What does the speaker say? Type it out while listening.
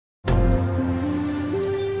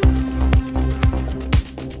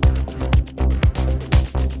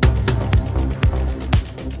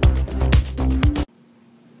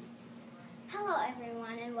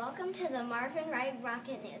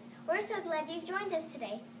We're so glad you've joined us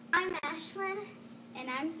today. I'm Ashlyn. And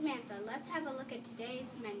I'm Samantha. Let's have a look at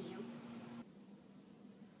today's menu.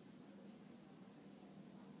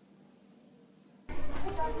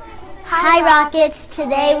 Hi Rockets,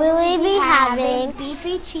 today we will be having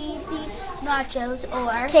beefy cheesy nachos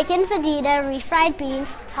or chicken fajita, refried beans,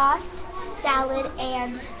 tossed salad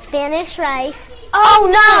and Spanish rice. Oh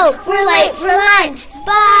no, we're late for lunch.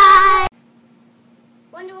 Bye!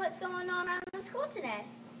 Wonder what's going on around the school today?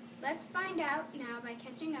 Let's find out now by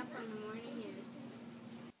catching up on the morning news.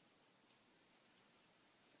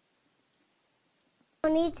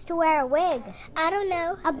 Who needs to wear a wig? I don't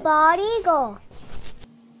know. A bald eagle.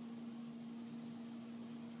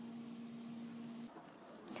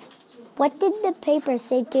 What did the paper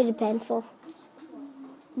say to the pencil?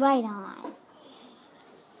 Right on.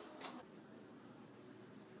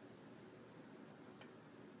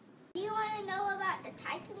 Do you want to know about the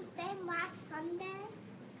Titans game last Sunday?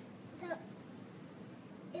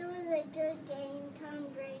 It was a good game. Tom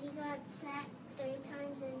Brady got sacked 3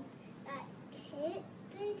 times and got hit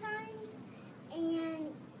 3 times.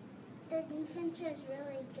 And their defense was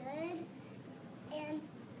really good. And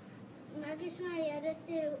Marcus Mariota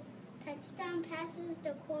threw touchdown passes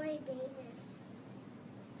to Corey Davis.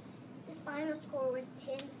 The final score was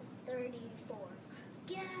 10-34.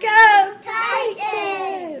 Go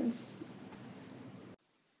Titans!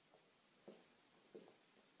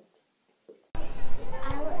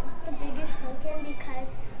 I like the Biggest Pumpkin because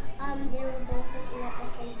they were both looking at the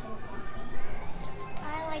same pumpkin. I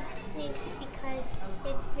like snakes because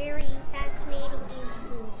it's very fascinating and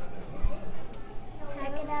cool.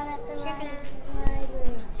 Check it out at the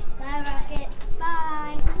library. Bye, Rockets.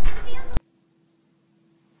 Bye.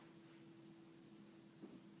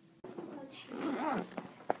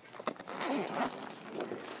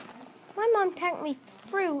 My mom packed me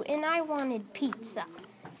fruit and I wanted pizza.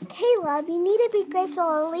 Caleb, you need to be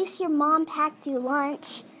grateful at least your mom packed you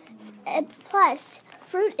lunch. Plus,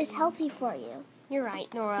 fruit is healthy for you. You're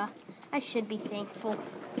right, Nora. I should be thankful.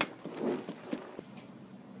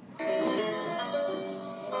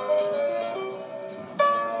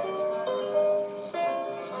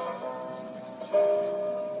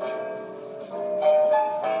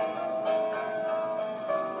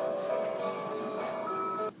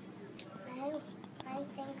 I'm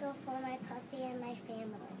thankful for my puppy and my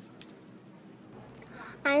family.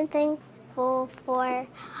 I'm thankful for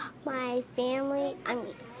my family.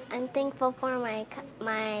 I'm thankful for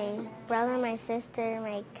my brother, my sister,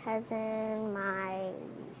 my cousin, my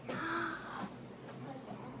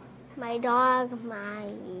dog,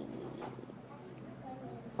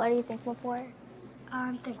 What are you thankful for?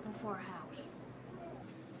 I'm thankful for a house.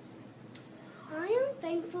 I am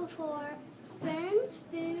thankful for friends,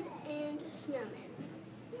 food, and snowmen.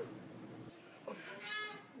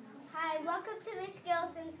 Hi, welcome to Miss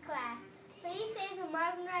Gilson's class. Please say the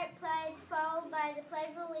Marvin Wright Pledge followed by the Pledge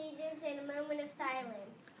of Allegiance and a moment of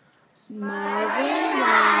silence. Marvin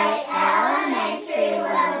Wright Elementary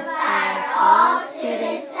will inspire all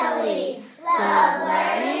students to lead. Love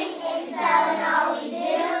learning, excel in all we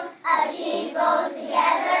do, achieve goals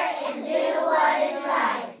together, and do what is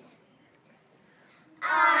right.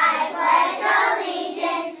 I pledge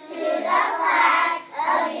allegiance to the flag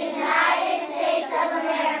of the United States of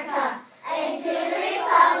America and to the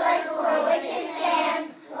republic for which it stands,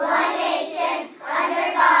 one nation, under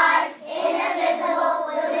God, indivisible,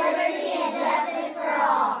 with liberty and justice for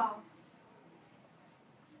all.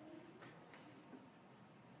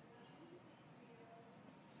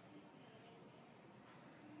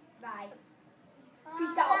 Bye.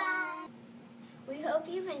 Peace out. We hope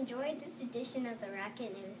you've enjoyed this edition of the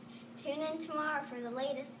Rocket News. Tune in tomorrow for the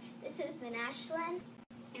latest. This has been Ashlyn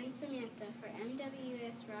And Samantha for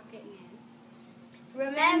MWS Rocket News.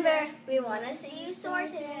 Remember, we want to see you soar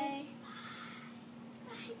today.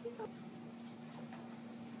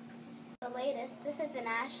 The latest. This has been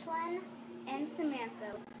Ashlyn And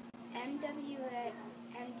Samantha, MWS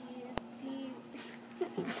MDP